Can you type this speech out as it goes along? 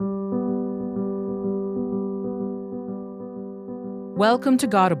Welcome to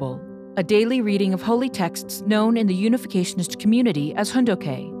Godable, a daily reading of holy texts known in the Unificationist community as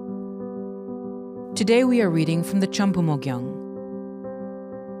Hundoke. Today we are reading from the Chambumo Gyeong.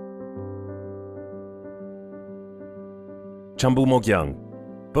 Chambumo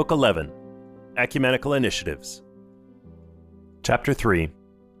Gyeong, Book 11, Ecumenical Initiatives. Chapter 3,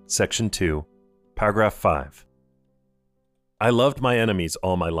 Section 2, Paragraph 5. I loved my enemies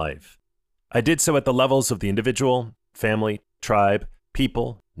all my life. I did so at the levels of the individual, family, tribe,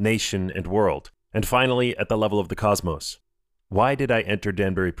 people, nation, and world, and finally at the level of the cosmos. Why did I enter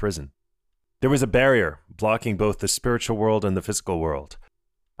Danbury prison? There was a barrier blocking both the spiritual world and the physical world.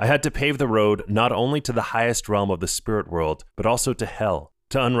 I had to pave the road not only to the highest realm of the spirit world, but also to hell,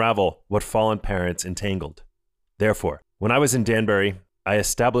 to unravel what fallen parents entangled. Therefore, when I was in Danbury, I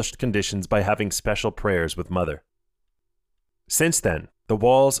established conditions by having special prayers with Mother. Since then, the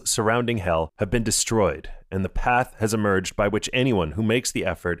walls surrounding hell have been destroyed, and the path has emerged by which anyone who makes the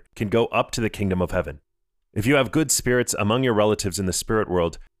effort can go up to the kingdom of heaven. If you have good spirits among your relatives in the spirit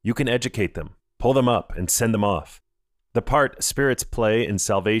world, you can educate them, pull them up, and send them off. The part spirits play in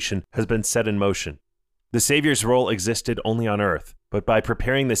salvation has been set in motion. The Savior's role existed only on earth, but by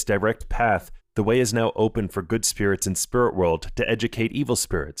preparing this direct path, the way is now open for good spirits in spirit world to educate evil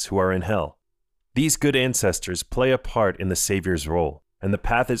spirits who are in hell. These good ancestors play a part in the Savior's role, and the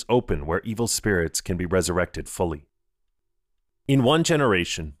path is open where evil spirits can be resurrected fully. In one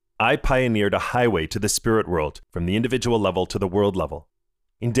generation, I pioneered a highway to the spirit world from the individual level to the world level.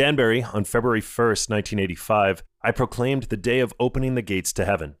 In Danbury, on February 1st, 1985, I proclaimed the day of opening the gates to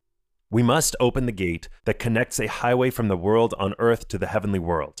heaven. We must open the gate that connects a highway from the world on earth to the heavenly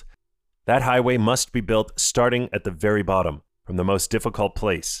world. That highway must be built starting at the very bottom, from the most difficult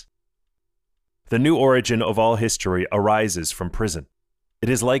place. The new origin of all history arises from prison. It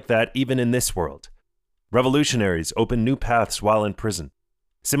is like that even in this world. Revolutionaries open new paths while in prison.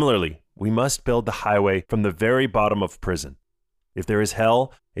 Similarly, we must build the highway from the very bottom of prison. If there is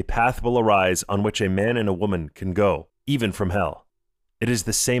hell, a path will arise on which a man and a woman can go, even from hell. It is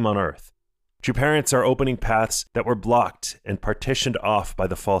the same on earth. True parents are opening paths that were blocked and partitioned off by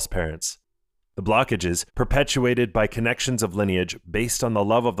the false parents. The blockages, perpetuated by connections of lineage based on the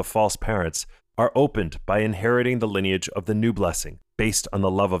love of the false parents, are opened by inheriting the lineage of the new blessing, based on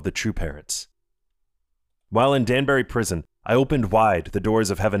the love of the true parents. While in Danbury prison, I opened wide the doors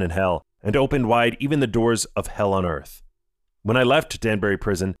of heaven and hell, and opened wide even the doors of hell on earth. When I left Danbury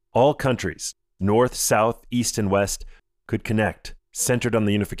prison, all countries, north, south, east, and west, could connect, centered on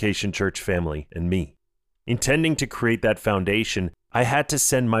the Unification Church family and me. Intending to create that foundation, I had to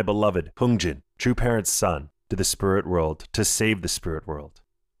send my beloved Hungjin, true parent's son, to the spirit world to save the spirit world.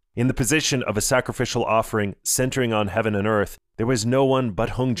 In the position of a sacrificial offering centering on heaven and earth, there was no one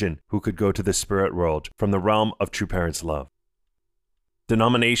but Hungjin who could go to the spirit world from the realm of true parents' love.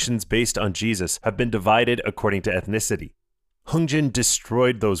 Denominations based on Jesus have been divided according to ethnicity. Hungjin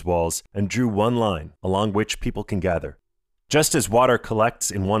destroyed those walls and drew one line along which people can gather. Just as water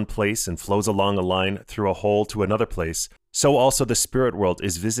collects in one place and flows along a line through a hole to another place, so also the spirit world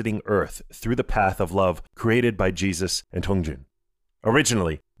is visiting earth through the path of love created by Jesus and Hungjin.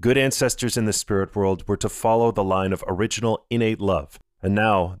 Originally, good ancestors in the spirit world were to follow the line of original innate love, and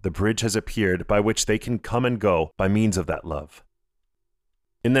now the bridge has appeared by which they can come and go by means of that love.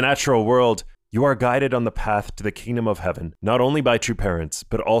 In the natural world, you are guided on the path to the kingdom of heaven, not only by true parents,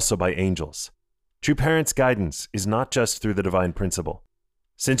 but also by angels. True parents' guidance is not just through the divine principle.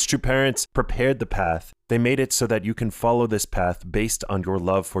 Since true parents prepared the path, they made it so that you can follow this path based on your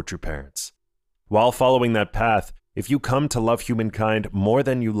love for true parents. While following that path, if you come to love humankind more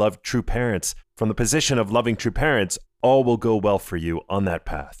than you love true parents, from the position of loving true parents, all will go well for you on that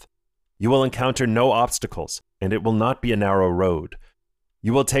path. You will encounter no obstacles, and it will not be a narrow road.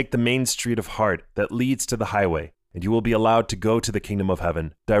 You will take the main street of heart that leads to the highway, and you will be allowed to go to the kingdom of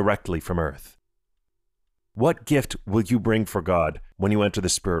heaven directly from earth. What gift will you bring for God when you enter the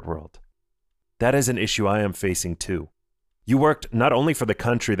spirit world? That is an issue I am facing too. You worked not only for the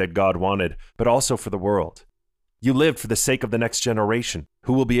country that God wanted, but also for the world. You lived for the sake of the next generation,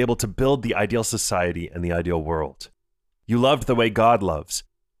 who will be able to build the ideal society and the ideal world. You loved the way God loves.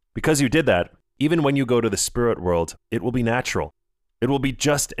 Because you did that, even when you go to the spirit world, it will be natural. It will be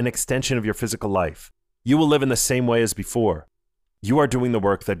just an extension of your physical life. You will live in the same way as before. You are doing the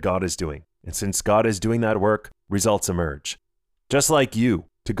work that God is doing, and since God is doing that work, results emerge. Just like you,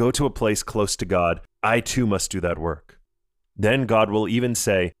 to go to a place close to God, I too must do that work. Then God will even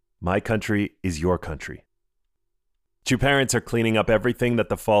say, "My country is your country." True parents are cleaning up everything that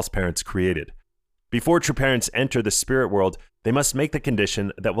the false parents created. Before true parents enter the spirit world, they must make the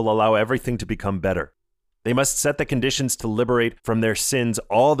condition that will allow everything to become better. They must set the conditions to liberate from their sins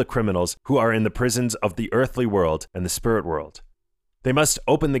all the criminals who are in the prisons of the earthly world and the spirit world. They must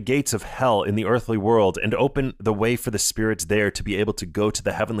open the gates of hell in the earthly world and open the way for the spirits there to be able to go to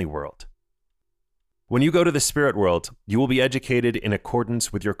the heavenly world. When you go to the spirit world, you will be educated in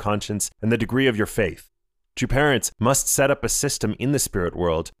accordance with your conscience and the degree of your faith. True parents must set up a system in the spirit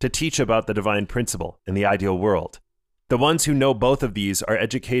world to teach about the divine principle in the ideal world. The ones who know both of these are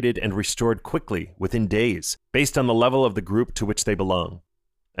educated and restored quickly, within days, based on the level of the group to which they belong.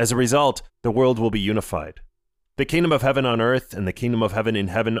 As a result, the world will be unified. The kingdom of heaven on earth and the kingdom of heaven in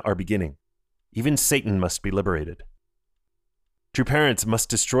heaven are beginning. Even Satan must be liberated. True parents must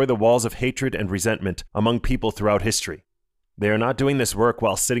destroy the walls of hatred and resentment among people throughout history. They are not doing this work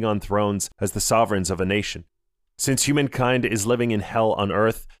while sitting on thrones as the sovereigns of a nation. Since humankind is living in hell on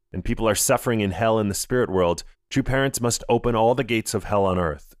earth and people are suffering in hell in the spirit world, true parents must open all the gates of hell on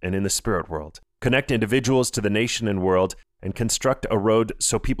earth and in the spirit world, connect individuals to the nation and world, and construct a road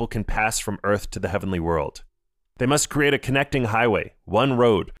so people can pass from earth to the heavenly world. They must create a connecting highway, one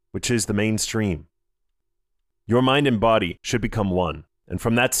road, which is the mainstream. Your mind and body should become one, and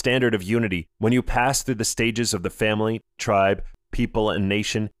from that standard of unity, when you pass through the stages of the family, tribe, people, and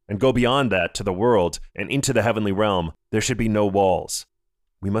nation, and go beyond that to the world and into the heavenly realm, there should be no walls.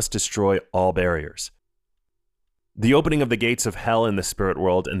 We must destroy all barriers. The opening of the gates of hell in the spirit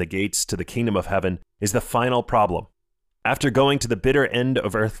world and the gates to the kingdom of heaven is the final problem. After going to the bitter end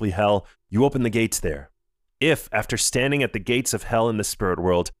of earthly hell, you open the gates there. If, after standing at the gates of hell in the spirit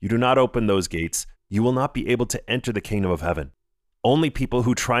world, you do not open those gates, you will not be able to enter the kingdom of heaven. Only people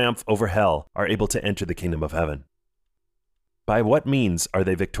who triumph over hell are able to enter the kingdom of heaven. By what means are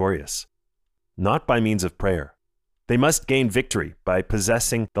they victorious? Not by means of prayer. They must gain victory by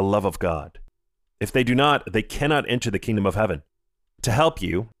possessing the love of God. If they do not, they cannot enter the kingdom of heaven. To help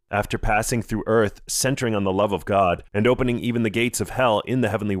you, after passing through earth, centering on the love of God, and opening even the gates of hell in the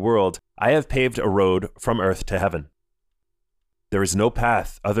heavenly world, I have paved a road from earth to heaven. There is no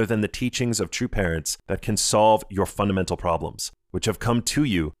path other than the teachings of true parents that can solve your fundamental problems, which have come to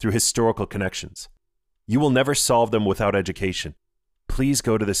you through historical connections. You will never solve them without education. Please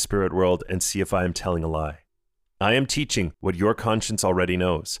go to the spirit world and see if I am telling a lie. I am teaching what your conscience already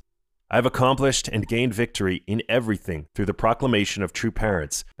knows. I have accomplished and gained victory in everything through the proclamation of true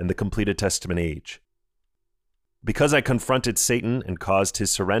parents and the completed testament age. Because I confronted Satan and caused his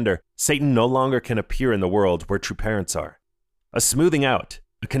surrender, Satan no longer can appear in the world where true parents are. A smoothing out,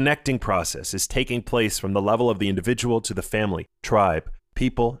 a connecting process is taking place from the level of the individual to the family, tribe,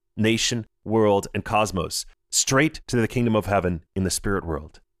 people, nation, world, and cosmos, straight to the kingdom of heaven in the spirit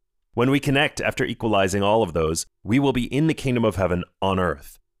world. When we connect after equalizing all of those, we will be in the kingdom of heaven on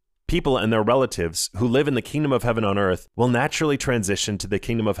earth. People and their relatives who live in the kingdom of heaven on earth will naturally transition to the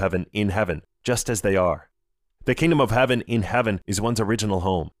kingdom of heaven in heaven, just as they are. The kingdom of heaven in heaven is one's original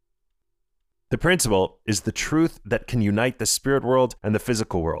home. The principle is the truth that can unite the spirit world and the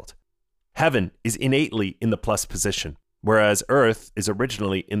physical world. Heaven is innately in the plus position, whereas earth is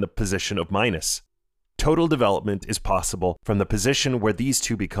originally in the position of minus. Total development is possible from the position where these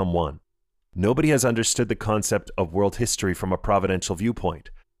two become one. Nobody has understood the concept of world history from a providential viewpoint.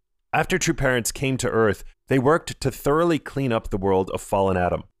 After true parents came to earth, they worked to thoroughly clean up the world of fallen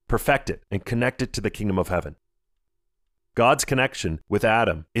Adam, perfect it, and connect it to the kingdom of heaven. God's connection with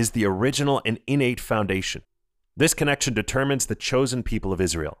Adam is the original and innate foundation. This connection determines the chosen people of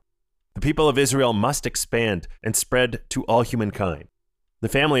Israel. The people of Israel must expand and spread to all humankind. The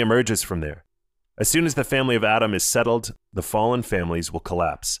family emerges from there. As soon as the family of Adam is settled, the fallen families will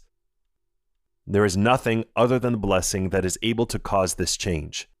collapse. There is nothing other than the blessing that is able to cause this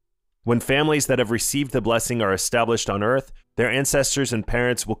change. When families that have received the blessing are established on earth, their ancestors and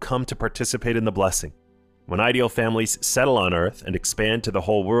parents will come to participate in the blessing. When ideal families settle on earth and expand to the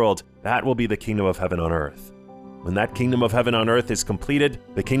whole world, that will be the kingdom of heaven on earth. When that kingdom of heaven on earth is completed,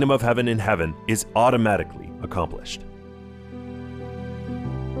 the kingdom of heaven in heaven is automatically accomplished.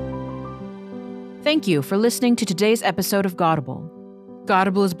 Thank you for listening to today's episode of Godable.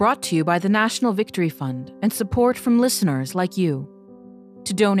 Godable is brought to you by the National Victory Fund and support from listeners like you.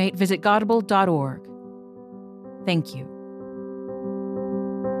 To donate, visit godable.org. Thank you.